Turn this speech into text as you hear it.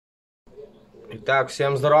Итак,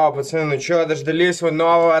 всем здорово, пацаны. Ну чё, дождались вы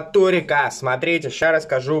нового турика? Смотрите, сейчас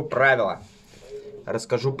расскажу правила.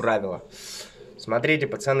 Смотрите,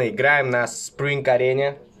 пацаны, играем на Spring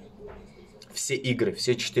Арене. Все игры,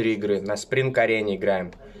 все 4 игры на Spring Арене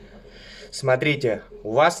играем. Смотрите,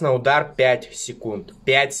 у вас на удар 5 секунд.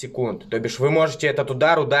 5 секунд. То бишь вы можете этот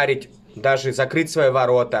удар ударить, даже закрыть свои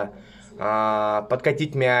ворота,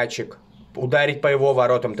 подкатить мячик, ударить по его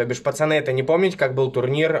воротам. То бишь, пацаны, это не помните, как был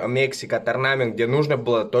турнир Мексика, торнамент, где нужно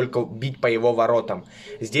было только бить по его воротам.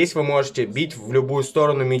 Здесь вы можете бить в любую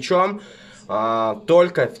сторону мячом,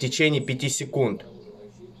 только в течение 5 секунд.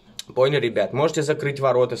 Поняли, ребят? Можете закрыть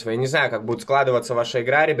ворота свои. Не знаю, как будет складываться ваша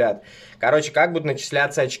игра, ребят. Короче, как будут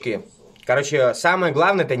начисляться очки. Короче, самое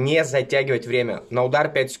главное, это не затягивать время. На удар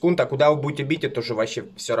 5 секунд, а куда вы будете бить, это уже вообще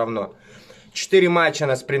все равно. 4 матча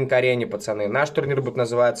на Спринг-арене, пацаны. Наш турнир будет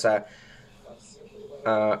называться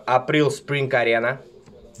Април Спринг Арена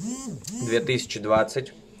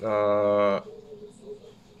 2020.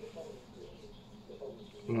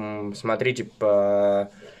 Смотрите,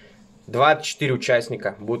 24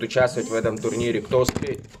 участника будут участвовать в этом турнире. Кто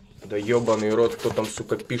успеет? Да ебаный рот, кто там,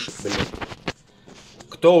 сука, пишет, блин.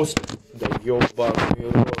 Кто успеет? Да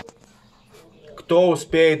ебаный рот. Кто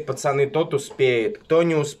успеет, пацаны, тот успеет. Кто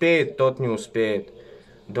не успеет, тот не успеет.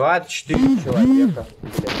 24 человека.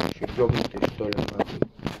 Блядь, ёбнутый, что ли, нахуй.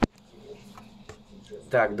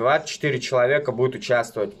 Так, 24 человека будут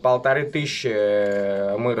участвовать.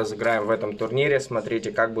 1500 мы разыграем в этом турнире.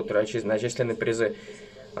 Смотрите, как будут начислены призы.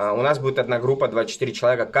 У нас будет одна группа, 24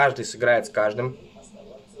 человека. Каждый сыграет с каждым.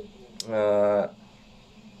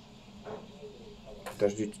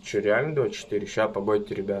 Подождите, что, реально 24? Сейчас,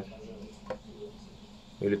 погодите, ребят.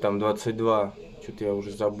 Или там 22. Что-то я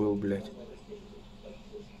уже забыл, блядь.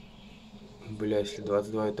 Бля, если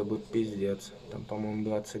 22, это будет пиздец. Там, по-моему,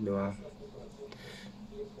 22.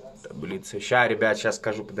 Таблица. Ща, ребят, сейчас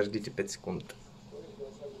скажу. Подождите 5 секунд.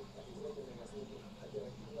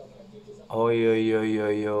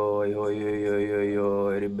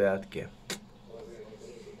 Ой-ой-ой-ой-ой-ой-ой-ой-ой, ребятки.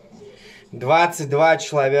 22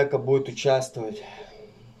 человека будет участвовать.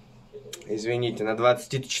 Извините, на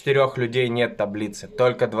 24 людей нет таблицы.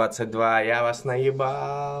 Только 22. Я вас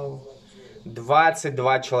наебал.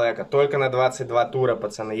 22 человека. Только на 22 тура,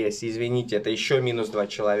 пацаны, есть. Извините, это еще минус 2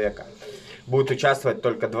 человека. Будут участвовать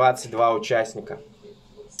только 22 участника.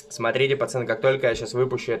 Смотрите, пацаны, как только я сейчас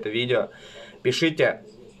выпущу это видео, пишите.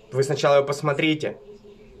 Вы сначала его посмотрите.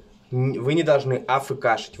 Вы не должны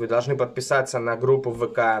афкашить. Вы должны подписаться на группу в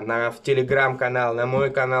ВК, в телеграм-канал, на мой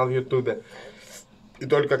канал в Ютубе. И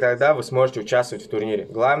только тогда вы сможете участвовать в турнире.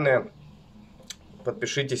 Главное,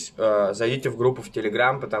 подпишитесь, зайдите в группу в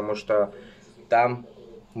Телеграм, потому что там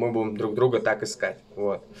мы будем друг друга так искать.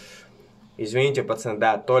 Вот. Извините, пацаны,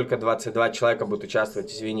 да, только 22 человека будут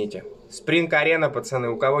участвовать, извините. Спринг Арена, пацаны,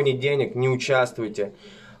 у кого нет денег, не участвуйте.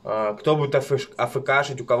 Кто будет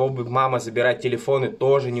афкашить, у кого будет мама забирать телефоны,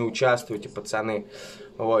 тоже не участвуйте, пацаны.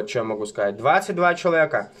 Вот, что я могу сказать. 22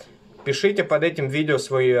 человека. Пишите под этим видео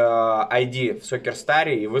свой ID в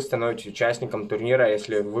Soccerstars, и вы становитесь участником турнира,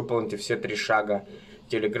 если выполните все 3 шага.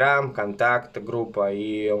 Телеграм, контакт, группа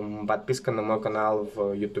и подписка на мой канал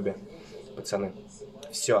в Ютубе. Пацаны.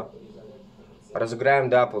 Все. Разыграем,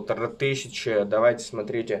 да, 1500. Давайте,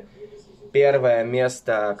 смотрите. Первое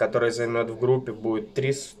место, которое займет в группе, будет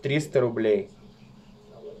 300 рублей.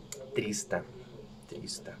 300.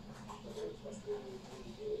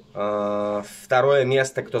 Второе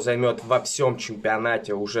место, кто займет во всем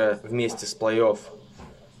чемпионате, уже вместе с плей-офф,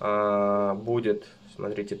 будет,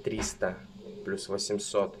 смотрите, 300 плюс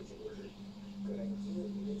 800.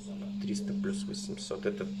 300 плюс 800,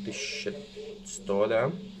 это 1100,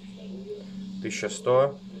 да?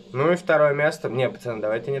 1100. Ну и второе место, не, пацаны,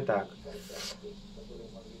 давайте не так.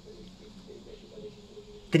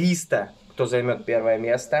 300, кто займет первое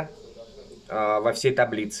место во всей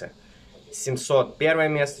таблице. 700 первое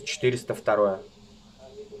место, 400 второе.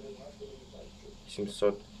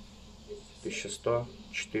 700, 1100,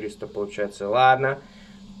 400 получается. Ладно.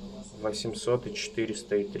 800 и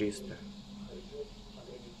 400 и 300.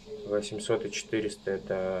 800 и 400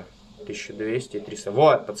 это 1200 и 300.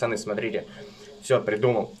 Вот, пацаны, смотрите. Все,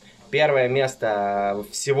 придумал. Первое место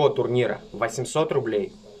всего турнира 800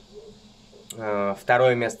 рублей.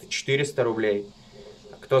 Второе место 400 рублей.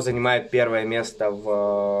 Кто занимает первое место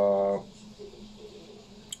в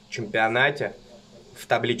чемпионате, в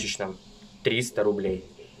табличечном, 300 рублей.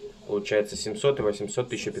 Получается 700 и 800,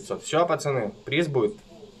 1500. Все, пацаны, приз будет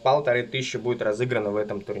 1500 будет разыграно в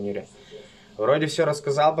этом турнире. Вроде все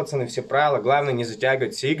рассказал, пацаны, все правила. Главное не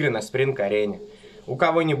затягивать все игры на Спринг-арене. У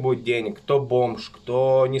кого не будет денег, кто бомж,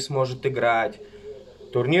 кто не сможет играть.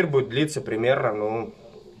 Турнир будет длиться примерно, ну,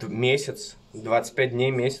 месяц, 25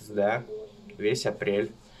 дней, месяц, да, весь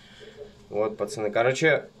апрель. Вот, пацаны,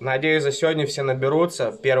 короче, надеюсь, за сегодня все наберутся,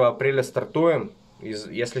 1 апреля стартуем.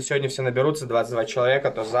 Если сегодня все наберутся, 22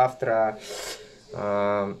 человека, то завтра...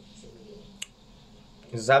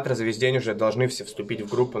 Завтра за весь день уже должны все вступить в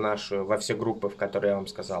группу нашу, во все группы, в которые я вам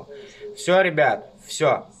сказал. Все, ребят,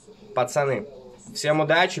 все, пацаны, всем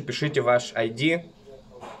удачи, пишите ваш ID,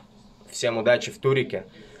 всем удачи в турике.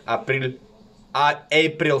 April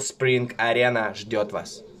Spring Arena ждет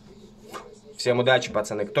вас. Всем удачи,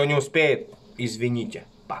 пацаны, кто не успеет, извините,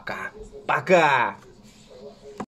 пока, пока!